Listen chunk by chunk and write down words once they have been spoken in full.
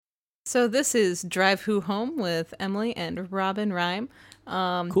So this is Drive Who Home with Emily and Robin Rhyme.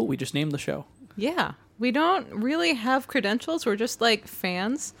 Cool, we just named the show. Yeah, we don't really have credentials. We're just like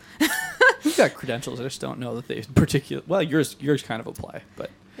fans. We've got credentials. I just don't know that they particular. Well, yours kind of apply,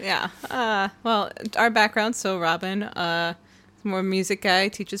 but yeah. Well, our background. So Robin, more a music guy,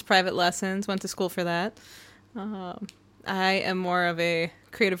 teaches private lessons. Went to school for that. I am more of a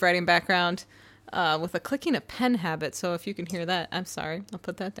creative writing background. With a clicking a pen habit, so if you can hear that, I'm sorry, I'll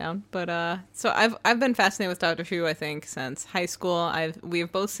put that down. But so I've been fascinated with Doctor Who, I think, since high school.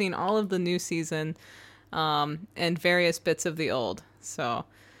 We've both seen all of the new season, and various bits of the old. So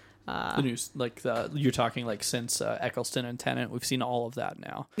the news, you're talking like since Eccleston and Tennant, we've seen all of that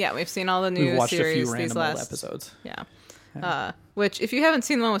now. Yeah, we've seen all the new we've watched series. a few these random old last episodes. Yeah. Which, if you haven't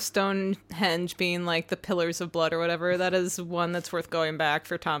seen the one with Stonehenge being like the pillars of blood or whatever, that is one that's worth going back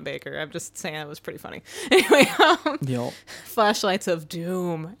for Tom Baker. I'm just saying it was pretty funny. Anyway, Yep. Flashlights of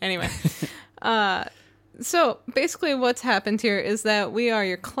Doom. Anyway, so basically what's happened here is that we are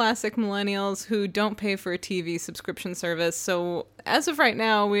your classic millennials who don't pay for a TV subscription service. So as of right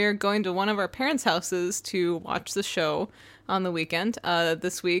now, we are going to one of our parents' houses to watch the show on the weekend.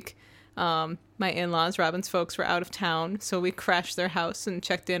 This week, my in-laws, Robin's folks, were out of town, so we crashed their house and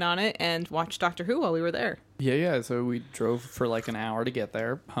checked in on it and watched Doctor Who while we were there. Yeah. So we drove for like an hour to get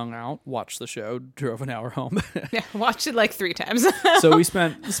there, hung out, watched the show, drove an hour home. Yeah, watched it like 3 times. So we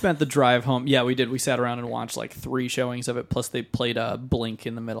spent the drive home. Yeah, we did. We sat around and watched like 3 showings of it. Plus they played Blink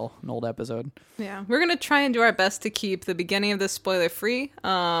in the middle, an old episode. Yeah, we're gonna try and do our best to keep the beginning of this spoiler free.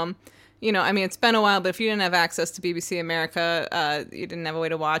 It's been a while, but if you didn't have access to BBC America, you didn't have a way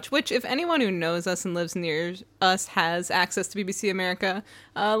to watch, which if anyone who knows us and lives near us has access to BBC America,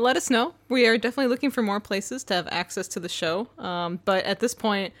 let us know. We are definitely looking for more places to have access to the show. But at this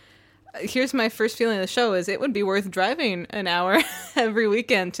point, here's my first feeling of the show is it would be worth driving an hour every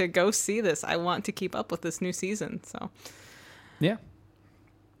weekend to go see this. I want to keep up with this new season, so. Yeah.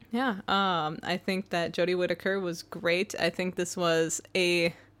 Yeah, I think that Jodie Whittaker was great. I think this was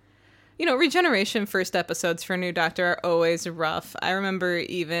regeneration first episodes for a new Doctor are always rough. I remember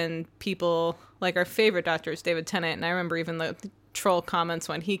even people, like our favorite Doctor is David Tennant, and I remember even the troll comments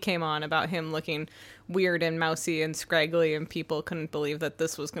when he came on about him looking weird and mousy and scraggly, and people couldn't believe that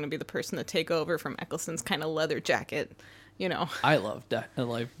this was going to be the person to take over from Eccleston's kind of leather jacket, I love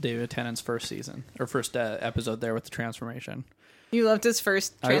David Tennant's first season, or first episode there with the transformation. You loved his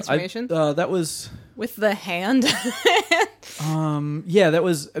first transformation? That was... With the hand? Yeah, that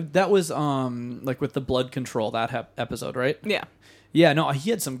was like with the blood control, that episode, right? Yeah. Yeah, no, he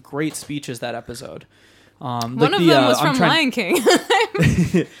had some great speeches that episode. One of them was from Lion King.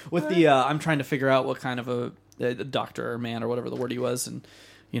 With the, I'm trying to figure out what kind of a doctor or man or whatever the word he was, and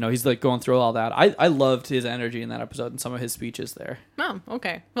he's like going through all that. I loved his energy in that episode and some of his speeches there. Oh,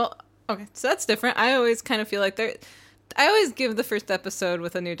 okay. Well, okay, so that's different. I always kind of feel like I always give the first episode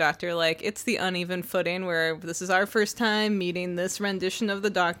with a new Doctor, like, it's the uneven footing where this is our first time meeting this rendition of the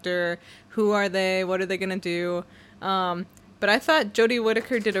Doctor. Who are they? What are they going to do? But I thought Jodie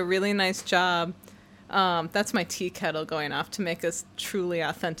Whittaker did a really nice job. That's my tea kettle going off to make us truly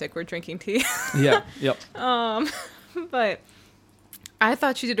authentic. We're drinking tea. Yeah, yep. But I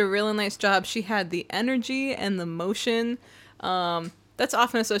thought she did a really nice job. She had the energy and the motion. That's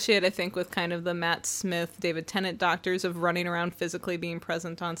often associated, I think, with kind of the Matt Smith, David Tennant Doctors of running around physically being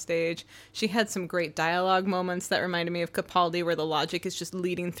present on stage. She had some great dialogue moments that reminded me of Capaldi, where the logic is just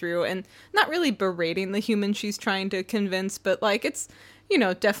leading through and not really berating the human she's trying to convince, but like it's,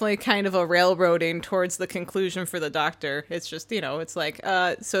 definitely kind of a railroading towards the conclusion for the Doctor. It's just, it's like,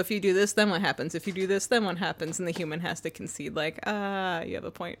 so if you do this, then what happens? If you do this, then what happens? And the human has to concede, like, you have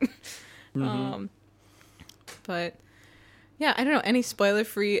a point. Mm-hmm. But... yeah, I don't know. Any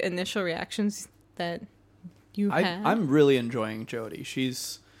spoiler-free initial reactions that you had? I'm really enjoying Jodie.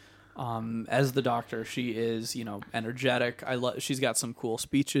 She's, as the Doctor, she is, energetic. She's got some cool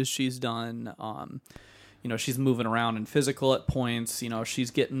speeches she's done. She's moving around and physical at points. She's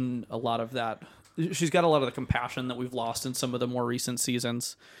getting a lot of that. She's got a lot of the compassion that we've lost in some of the more recent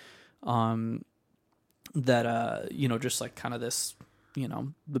seasons. Just like kind of this,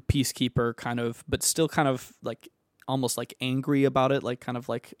 the peacekeeper kind of, but still kind of like, almost like angry about it, like kind of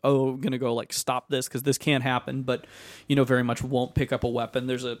like, oh, I'm gonna go like stop this because this can't happen, but very much won't pick up a weapon.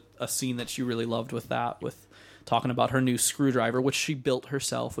 There's a scene that she really loved with that, with talking about her new screwdriver, which she built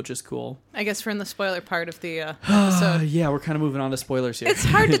herself, which is cool. I guess we're in the spoiler part of the episode. Yeah, we're kind of moving on to spoilers here. It's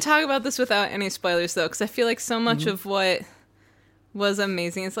hard to talk about this without any spoilers though, because I feel like so much of what was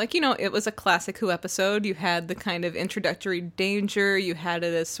amazing. It's like, it was a classic Who episode. You had the kind of introductory danger. You had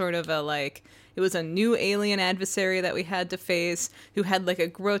it as sort of a like It was a new alien adversary that we had to face, who had like a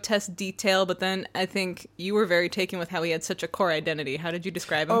grotesque detail, but then I think you were very taken with how he had such a core identity. How did you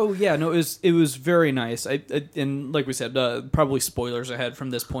describe him? Oh yeah, no, it was very nice. And like we said, probably spoilers ahead from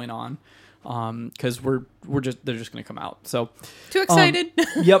this point on, because they're just gonna come out. So too excited.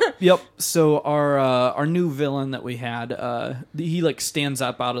 Yep. So our new villain that we had, he like stands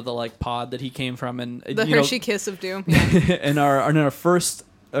up out of the like pod that he came from, and the Hershey kiss of doom. Yeah. And our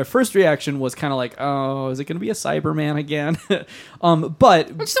first reaction was kind of like, oh, is it going to be a Cyberman again?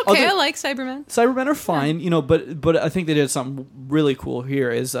 But which is okay. I like Cybermen. Cybermen are fine, but I think they did something really cool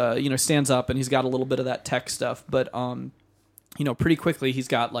here. Is stands up and he's got a little bit of that tech stuff, but pretty quickly he's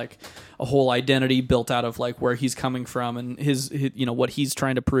got like a whole identity built out of like where he's coming from and his what he's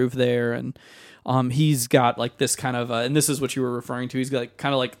trying to prove there, and he's got like this kind of and this is what you were referring to. He's got like,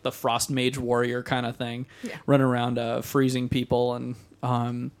 kind of like the Frost Mage warrior kind of thing, running around freezing people, and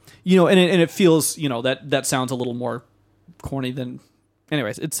and it feels that sounds a little more corny than.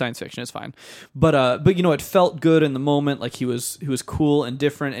 Anyways, it's science fiction. It's fine, but it felt good in the moment. Like he was cool and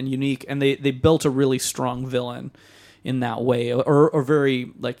different and unique, and they built a really strong villain in that way, or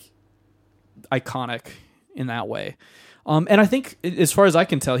very like iconic in that way. And I think, as far as I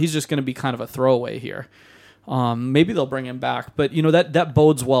can tell, he's just going to be kind of a throwaway here. Maybe they'll bring him back, but that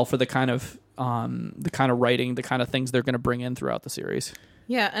bodes well for the kind of writing, the kind of things they're going to bring in throughout the series.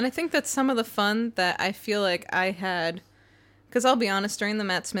 Yeah, and I think that's some of the fun that I feel like I had, because I'll be honest, during the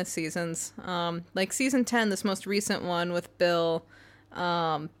Matt Smith seasons, like season 10, this most recent one with Bill,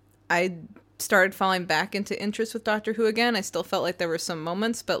 I started falling back into interest with Doctor Who again. I still felt like there were some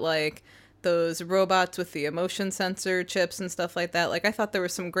moments, but like those robots with the emotion sensor chips and stuff like that, like I thought there were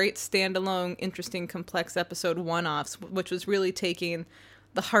some great standalone, interesting, complex episode one-offs, which was really taking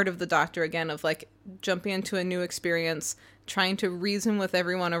the heart of the Doctor again, of like jumping into a new experience, trying to reason with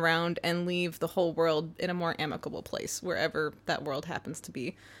everyone around and leave the whole world in a more amicable place, wherever that world happens to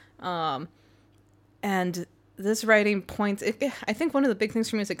be. And this writing points, I think one of the big things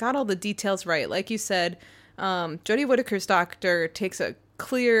for me is it got all the details right. Like you said, Jodie Whittaker's Doctor takes a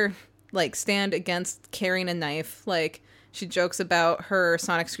clear like stand against carrying a knife. Like she jokes about her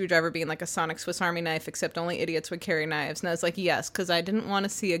sonic screwdriver being like a sonic Swiss Army knife, except only idiots would carry knives. And I was like, yes, because I didn't want to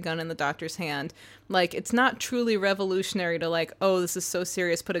see a gun in the Doctor's hand. Like, it's not truly revolutionary to like, oh, this is so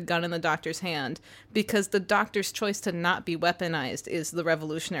serious, put a gun in the Doctor's hand, because the Doctor's choice to not be weaponized is the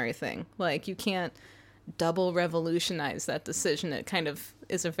revolutionary thing. Like, you can't double revolutionize that decision. It kind of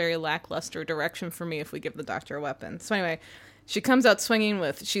is a very lackluster direction for me if we give the Doctor a weapon. So anyway, she comes out swinging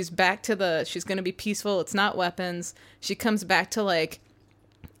with, she's going to be peaceful. It's not weapons. She comes back to like,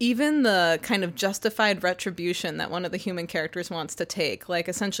 even the kind of justified retribution that one of the human characters wants to take. Like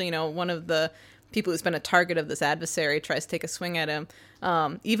essentially, one of the people who's been a target of this adversary tries to take a swing at him.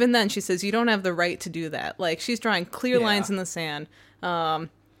 Even then she says, you don't have the right to do that. Like she's drawing clear lines in the sand.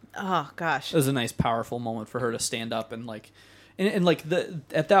 Oh gosh. It was a nice, powerful moment for her to stand up and like, and like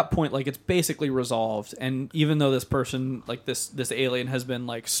at that point, like it's basically resolved. And even though this person, like this alien, has been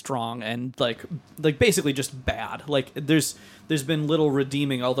like strong and like basically just bad, like there's been little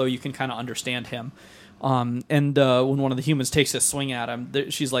redeeming. Although you can kind of understand him. And when one of the humans takes a swing at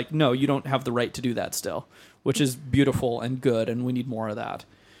him, she's like, "No, you don't have the right to do that." Still, which is beautiful and good, and we need more of that.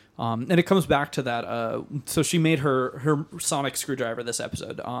 And it comes back to that. So she made her sonic screwdriver this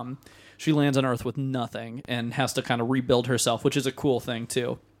episode. She lands on Earth with nothing and has to kind of rebuild herself, which is a cool thing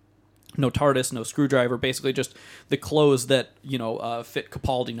too. No TARDIS, no screwdriver, basically just the clothes that fit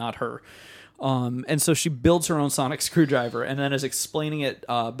Capaldi, not her. And so she builds her own sonic screwdriver and then is explaining it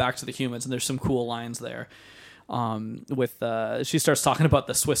back to the humans. And there's some cool lines there. She starts talking about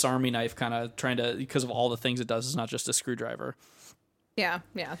the Swiss Army knife, kind of trying to, because of all the things it does, it's not just a screwdriver. Yeah,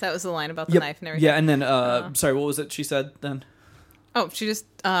 that was the line about the knife and everything. Yeah, and then, sorry, what was it she said then? Oh, she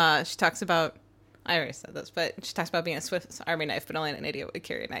talks about, I already said this, but she talks about being a Swiss Army knife, but only an idiot would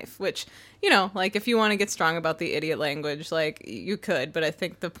carry a knife, which, like if you want to get strong about the idiot language, like you could, but I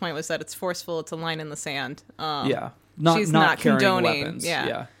think the point was that it's forceful, it's a line in the sand. She's not condoning weapons.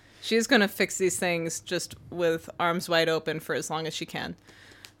 Yeah. She's going to fix these things just with arms wide open for as long as she can.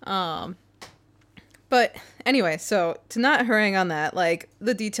 But anyway, so to not hurrying on that, like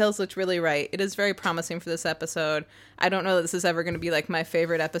the details looked really right. It is very promising for this episode. I don't know that this is ever going to be like my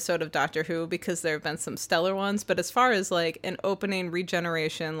favorite episode of Doctor Who because there have been some stellar ones. But as far as like an opening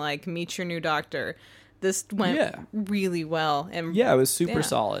regeneration, like meet your new Doctor, this went really well. And it was super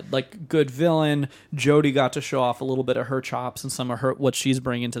solid. Like good villain. Jodie got to show off a little bit of her chops and some of her what she's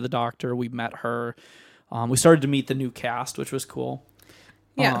bringing to the Doctor. We met her. We started to meet the new cast, which was cool.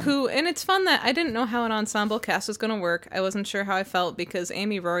 Yeah, and it's fun that I didn't know how an ensemble cast was going to work. I wasn't sure how I felt because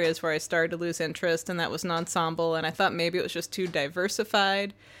Amy Rory is where I started to lose interest, and that was an ensemble, and I thought maybe it was just too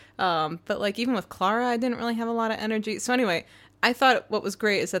diversified. But like even with Clara, I didn't really have a lot of energy. So anyway, I thought what was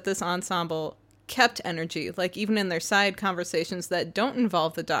great is that this ensemble kept energy, like even in their side conversations that don't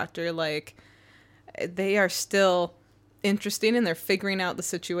involve the Doctor, like they are still interesting and they're figuring out the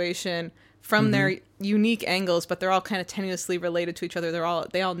situation from their unique angles, but they're all kind of tenuously related to each other.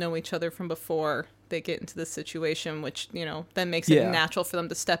 They all know each other from before they get into this situation, which, you know, then makes it natural for them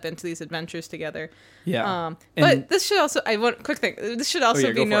to step into these adventures together. Yeah. But this should also, quick thing, this should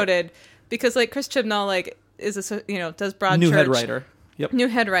also be noted because like Chris Chibnall, like is a, you know, does Broadchurch. New head writer. Yep. New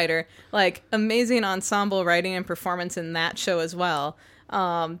head writer, like amazing ensemble writing and performance in that show as well.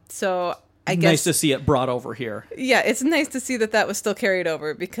 So I guess nice to see it brought over here. Yeah, it's nice to see that was still carried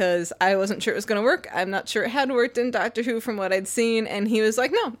over because I wasn't sure it was going to work. I'm not sure it had worked in Doctor Who from what I'd seen, and he was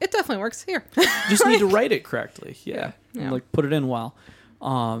like, "No, it definitely works here." Just need to write it correctly. Yeah. And like put it in well.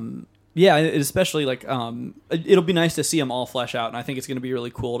 Yeah, especially like it'll be nice to see them all flesh out, and I think it's going to be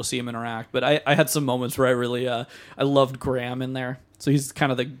really cool to see them interact. But I had some moments where I really I loved Graham in there. So he's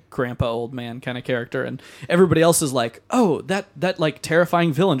kind of the grandpa old man kind of character, and everybody else is like, "Oh, that like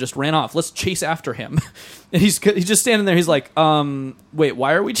terrifying villain just ran off. Let's chase after him." And he's just standing there. He's like, "Wait,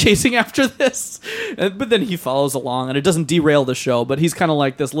 why are we chasing after this?" But then he follows along, and it doesn't derail the show. But he's kind of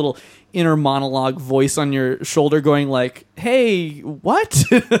like this little inner monologue voice on your shoulder, going like, "Hey, what?"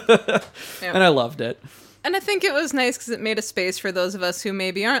 And I loved it. And I think it was nice because it made a space for those of us who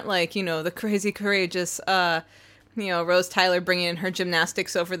maybe aren't like, you know, the crazy courageous. You know, Rose Tyler bringing in her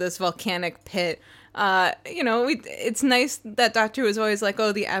gymnastics over this volcanic pit. You know, it's nice that Doctor Who is always like,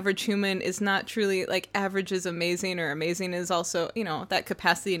 oh, the average human is not truly, like, average is amazing, or amazing is also, you know, that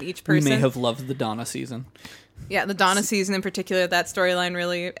capacity in each person. We may have loved the Donna season. Yeah, the Donna season in particular, that storyline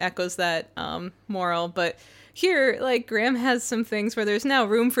really echoes that moral. But here, like, Graham has some things where there's now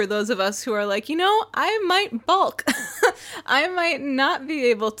room for those of us who are like, you know, I might bulk. I might not be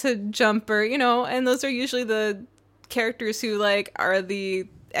able to jump, or, you know, and those are usually the characters who like are the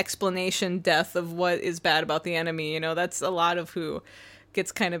explanation death of what is bad about the enemy. You know, that's a lot of who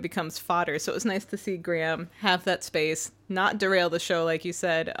becomes fodder. So it was nice to see Graham have that space, not derail the show like you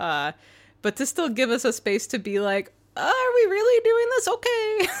said, but to still give us a space to be like, are we really doing this?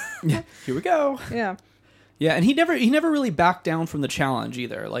 Okay. Yeah, here we go. Yeah, and he never really backed down from the challenge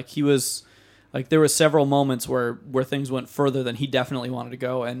either. Like he was like, there were several moments where things went further than he definitely wanted to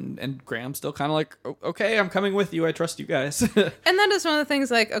go, and Graham's still kind of like, okay, I'm coming with you. I trust you guys. And that is one of the things,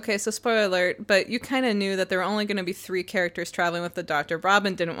 like, okay, so spoiler alert, but you kind of knew that there were only going to be 3 characters traveling with the Doctor.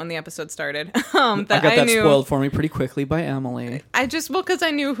 Robin didn't when the episode started. I got that spoiled for me pretty quickly by Emily. Because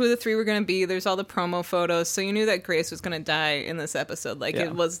I knew who the 3 were going to be. There's all the promo photos, so you knew that Grace was going to die in this episode. Like,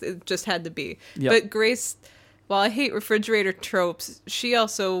 it just had to be. Yep. But Grace, while I hate refrigerator tropes, she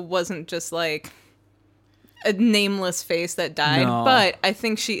also wasn't just like a nameless face that died. No. But I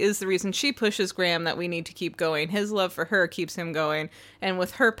think she is the reason she pushes Graham that we need to keep going. His love for her keeps him going. And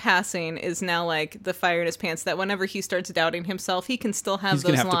with her passing is now like the fire in his pants that whenever he starts doubting himself, he can still have those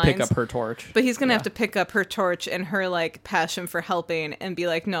lines. He's going to have to pick up her torch. But he's going to have to pick up her torch and her like passion for helping and be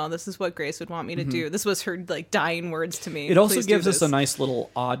like, no, this is what Grace would want me to do. This was her like dying words to me. It also gives us a nice little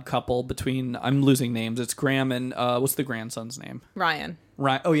odd couple between, I'm losing names. It's Graham and what's the grandson's name? Ryan.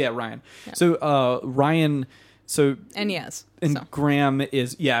 Oh yeah, Ryan. Yeah. So Ryan. So and Yaz. And so. Graham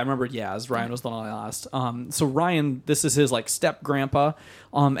is, I remember Yaz. Ryan was the one I asked. So Ryan, this is his like step grandpa,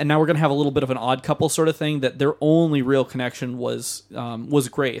 and now we're gonna have a little bit of an odd couple sort of thing. That their only real connection was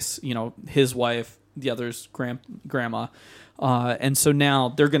Grace. You know, his wife, the other's grandma, and so now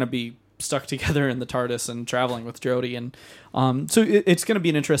they're gonna be stuck together in the TARDIS and traveling with Jodie, and so it's gonna be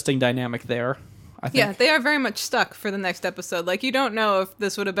an interesting dynamic there. I think. Yeah, they are very much stuck for the next episode. Like, you don't know if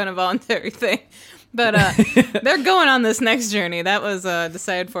this would have been a voluntary thing. But they're going on this next journey. That was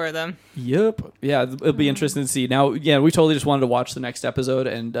decided for them. Yep. Yeah, it'll be interesting to see. Now, yeah, we totally just wanted to watch the next episode,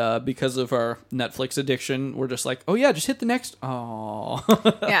 and because of our Netflix addiction, we're just like, oh, yeah, just hit the next. Oh.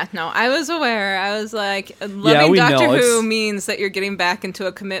 Yeah, no, I was aware. I was like, loving Doctor Who means that you're getting back into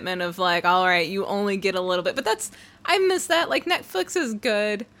a commitment of like, all right, you only get a little bit. But I miss that. Like, Netflix is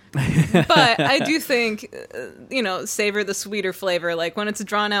good. But I do think, savor the sweeter flavor. Like when it's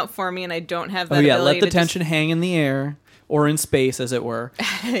drawn out for me and I don't have that ability let the tension hang in the air or in space, as it were.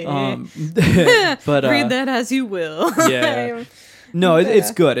 But read that as you will. Yeah. No,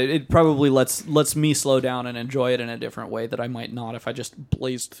 it's good. It probably lets me slow down and enjoy it in a different way that I might not if I just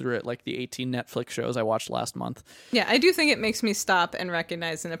blazed through it like the 18 Netflix shows I watched last month. Yeah, I do think it makes me stop and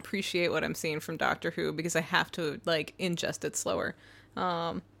recognize and appreciate what I'm seeing from Doctor Who because I have to like ingest it slower.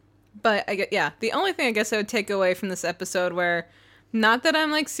 But I get, yeah, the only thing I guess I would take away from this episode where, not that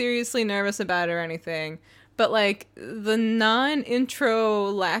I'm like seriously nervous about it or anything, but like the non-intro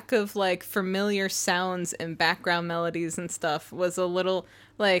lack of like familiar sounds and background melodies and stuff was a little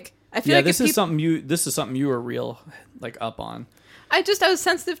like, I feel like this is something you were real like up on. I was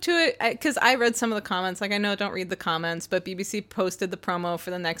sensitive to it because I read some of the comments. Like, I know, don't read the comments, but BBC posted the promo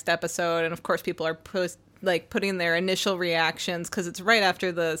for the next episode, and of course people are putting their initial reactions because it's right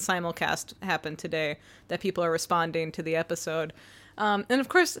after the simulcast happened today that people are responding to the episode. And of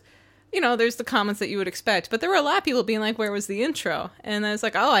course, you know, there's the comments that you would expect, but there were a lot of people being like, where was the intro? And I was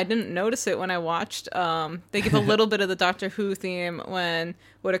like, oh, I didn't notice it when I watched. They give a little bit of the Doctor Who theme when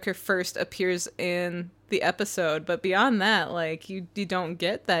Whittaker first appears in the episode, but beyond that, like, you don't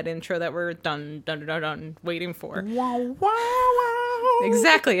get that intro that we're done waiting for. Wow, wow, wow.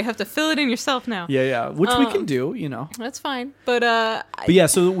 Exactly. You have to fill it in yourself now. Yeah, which we can do, you know. That's fine. But yeah,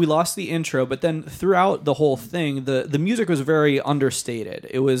 so we lost the intro, but then throughout the whole thing, the music was very understated.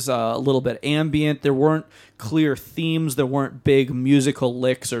 It was a little bit ambient. There weren't clear themes. There weren't big musical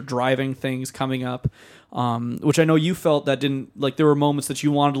licks or driving things coming up, which I know you felt that didn't, like, there were moments that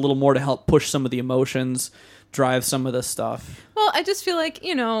you wanted a little more to help push some of the emotions, drive some of the stuff. Well, I just feel like,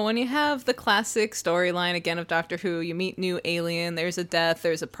 you know, when you have the classic storyline again of Doctor Who, you meet new alien, there's a death,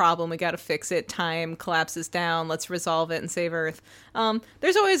 there's a problem, we gotta fix it, time collapses down, let's resolve it and save Earth.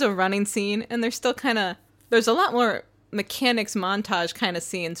 There's always a running scene, and there's still there's a lot more mechanics montage kind of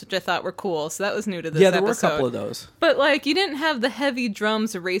scenes, which I thought were cool, so that was new to this episode. Yeah, there were a couple of those. But, like, you didn't have the heavy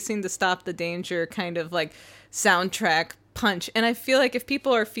drums racing to stop the danger kind of, like, soundtrack punch. And I feel like if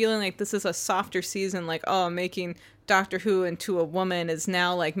people are feeling like this is a softer season, like, oh, making Doctor Who into a woman is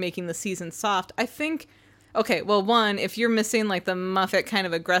now like making the season soft, I think, okay, well, one, if you're missing like the Moffat kind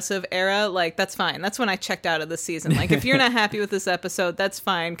of aggressive era, like, that's fine. That's when I checked out of the season. Like, if you're not happy with this episode, that's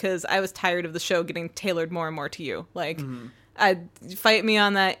fine, because I was tired of the show getting tailored more and more to you. Like, I'd fight me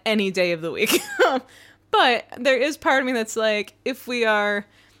on that any day of the week. But there is part of me that's like, if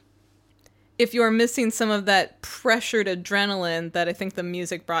you're missing some of that pressured adrenaline that I think the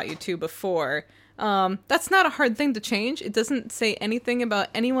music brought you to before, that's not a hard thing to change. It doesn't say anything about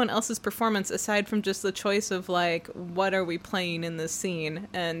anyone else's performance aside from just the choice of, like, what are we playing in this scene?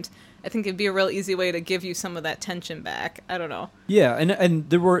 And I think it'd be a real easy way to give you some of that tension back. I don't know. Yeah, and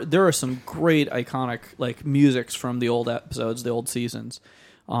there are some great iconic, like, musics from the old episodes, the old seasons.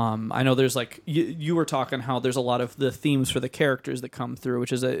 I know there's like, you were talking how there's a lot of the themes for the characters that come through,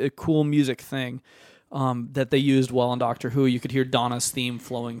 which is a cool music thing that they used well in Doctor Who. You could hear Donna's theme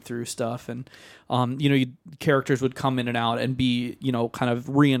flowing through stuff, and characters would come in and out and be, kind of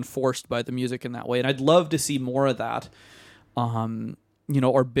reinforced by the music in that way. And I'd love to see more of that.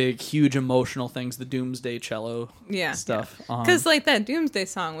 Or big, huge emotional things, the Doomsday cello stuff. Because, like, that Doomsday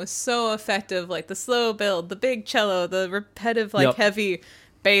song was so effective, like, the slow build, the big cello, the repetitive, like, heavy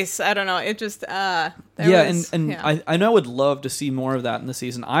bass. I don't know. It just, I know I would love to see more of that in the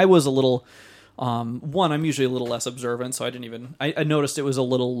season. I was a little, I'm usually a little less observant, so I noticed it was a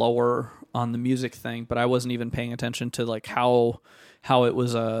little lower on the music thing, but I wasn't even paying attention to, like, how it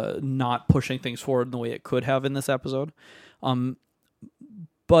was not pushing things forward in the way it could have in this episode.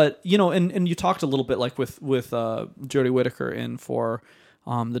 But, and you talked a little bit, like, with Jodie Whittaker in for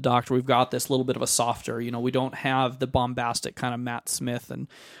the Doctor. We've got this little bit of a softer, we don't have the bombastic kind of Matt Smith and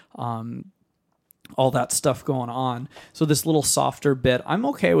all that stuff going on. So this little softer bit, I'm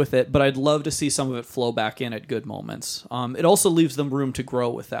okay with it, but I'd love to see some of it flow back in at good moments. It also leaves them room to grow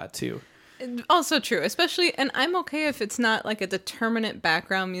with that, too. Also true, especially, and I'm okay if it's not like a determinate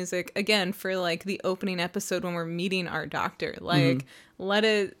background music, again, for like the opening episode when we're meeting our Doctor. Like, let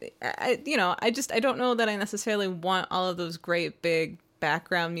it, I don't know that I necessarily want all of those great big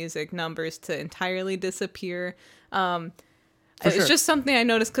background music numbers to entirely disappear. It's just something I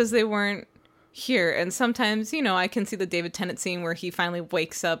noticed because they weren't here, and sometimes I can see the David Tennant scene where he finally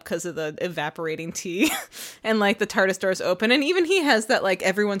wakes up because of the evaporating tea and like the TARDIS doors open, and even he has that, like,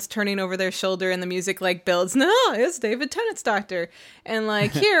 everyone's turning over their shoulder and the music like builds, no, it's David Tennant's Doctor, and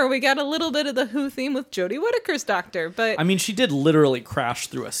like here we got a little bit of the Who theme with Jodie Whittaker's Doctor. But I mean, she did literally crash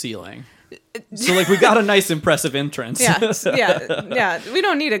through a ceiling. So, like, we got a nice, impressive entrance. Yeah. We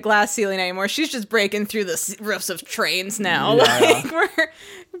don't need a glass ceiling anymore. She's just breaking through the roofs of trains now. We're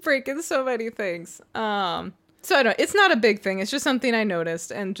breaking so many things. So I don't know. It's not a big thing. It's just something I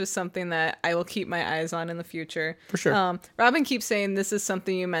noticed, and just something that I will keep my eyes on in the future. For sure. Robin keeps saying this is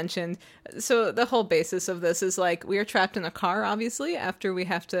something you mentioned. So the whole basis of this is, like, we are trapped in a car, obviously, after we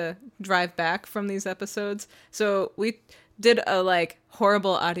have to drive back from these episodes. So we did a, like,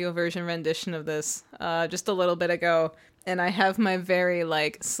 horrible audio version rendition of this just a little bit ago, And I have my very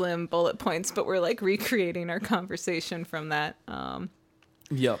like slim bullet points, but we're like recreating our conversation from that.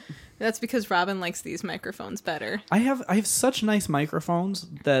 Yep. That's because Robin likes these microphones better. I have such nice microphones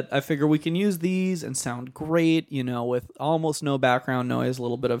that I figure we can use these and sound great, with almost no background noise, a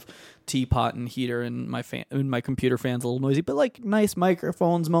little bit of teapot and heater, and my computer fan's a little noisy, but like nice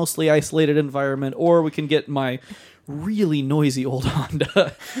microphones, mostly isolated environment. Or we can get my really noisy old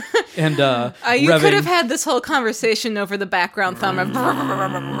Honda and you could have had this whole conversation over the background thumb of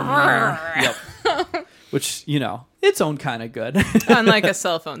yep. Which, its own kind of good. on like a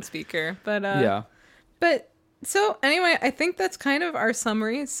cell phone speaker. But yeah. But so anyway, I think that's kind of our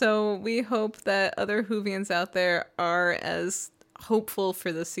summary. So we hope that other Whovians out there are as hopeful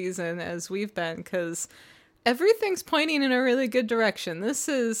for the season as we've been, because everything's pointing in a really good direction.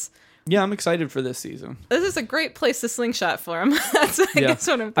 Yeah, I'm excited for this season. This is a great place to slingshot for him. That's, I guess,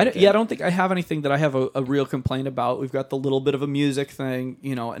 what I'm thinking. I don't think I have anything that I have a real complaint about. We've got the little bit of a music thing,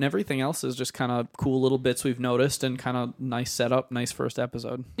 and everything else is just kind of cool little bits we've noticed and kind of nice setup, nice first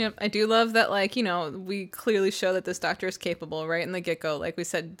episode. Yep, I do love that, like, we clearly show that this doctor is capable right in the get-go. Like we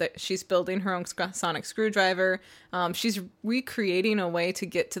said, that she's building her own sonic screwdriver. She's recreating a way to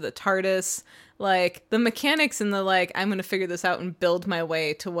get to the TARDIS. Like, the mechanics and the, like, I'm going to figure this out and build my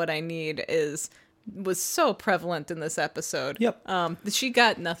way to what I need was so prevalent in this episode. Yep. She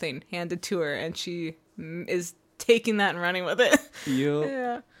got nothing handed to her, and she is taking that and running with it.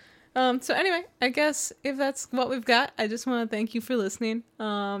 Yep. Yeah. So anyway, I guess if that's what we've got, I just want to thank you for listening.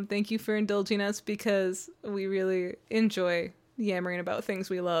 Thank you for indulging us, because we really enjoy yammering about things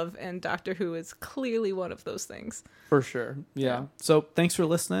we love, and Doctor Who is clearly one of those things. For sure. Yeah. So thanks for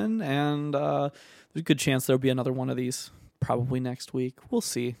listening, and there's a good chance there'll be another one of these probably next week. We'll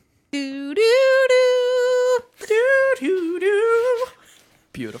see. Do do do Do do do.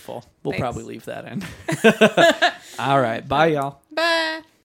 Beautiful. We'll Thanks. probably leave that in. All right. Bye, y'all. Bye.